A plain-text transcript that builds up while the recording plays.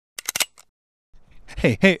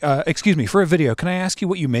Hey, excuse me, for a video, can I ask you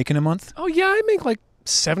what you make in a month? Oh yeah, I make like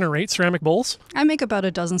 7 or 8 ceramic bowls. I make about a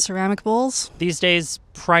dozen ceramic bowls. These days,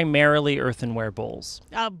 primarily earthenware bowls.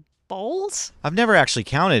 Bowls? I've never actually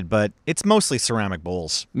counted, but it's mostly ceramic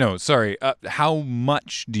bowls. No, sorry, how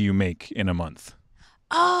much do you make in a month?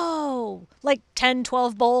 Oh, like 10,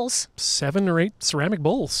 12 bowls? 7 or 8 ceramic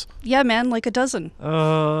bowls. Yeah, man, like a dozen.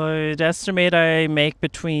 I'd estimate I make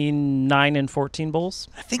between 9 and 14 bowls.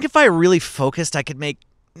 I think if I really focused, I could make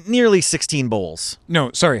nearly 16 bowls.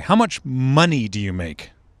 No, sorry, how much money do you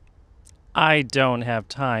make? I don't have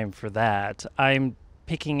time for that. I'm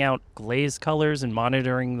picking out glaze colors and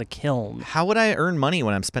monitoring the kiln. How would I earn money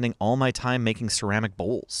when I'm spending all my time making ceramic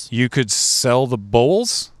bowls? You could sell the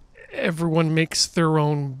bowls? Everyone makes their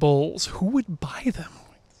own bowls. Who would buy them?